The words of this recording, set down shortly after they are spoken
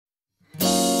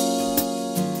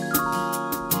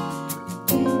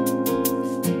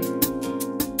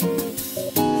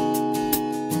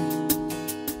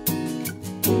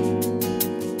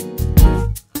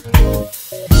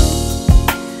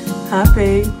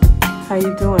How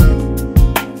you doing?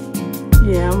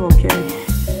 Yeah, I'm okay.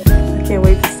 I can't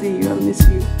wait to see you. I miss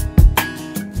you.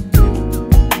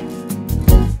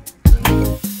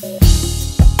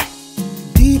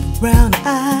 Deep brown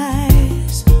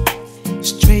eyes,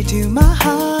 straight to my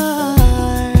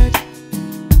heart.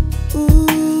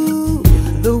 Ooh,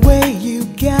 the way you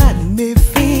got me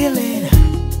feeling.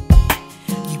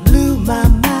 You blew my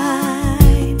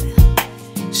mind,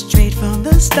 straight from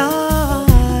the start.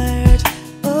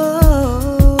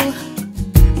 Oh,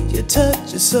 your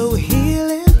touch is so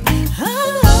healing.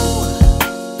 Oh,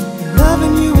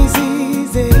 loving you is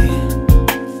easy.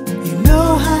 You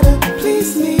know how to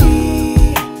please me.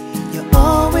 You're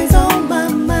always on my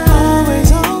mind.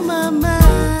 Always on my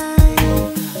mind.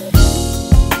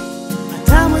 My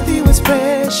time with you is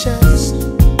precious.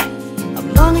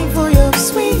 I'm longing for your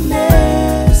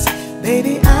sweetness.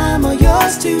 Baby, I'm all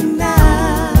yours tonight.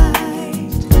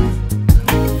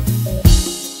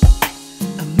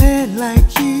 A man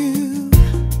like you,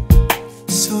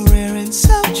 so rare and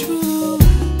so true,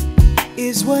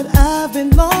 is what I've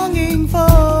been longing for.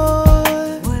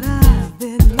 What I've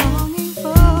been longing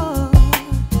for.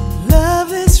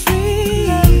 Love is free.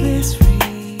 Love is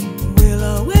free. Will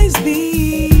always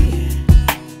be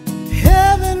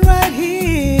heaven right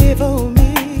here for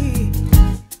me.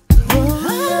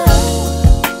 Oh,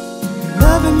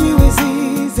 loving you is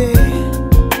easy.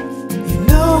 You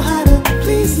know how to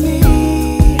please me.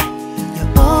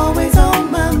 You're always on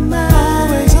my mind.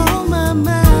 Always on my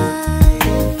mind.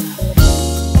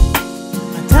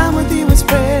 My time with you is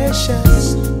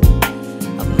precious.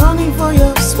 I'm longing for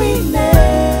your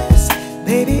sweetness.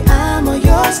 Baby, I'm all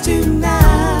yours tonight.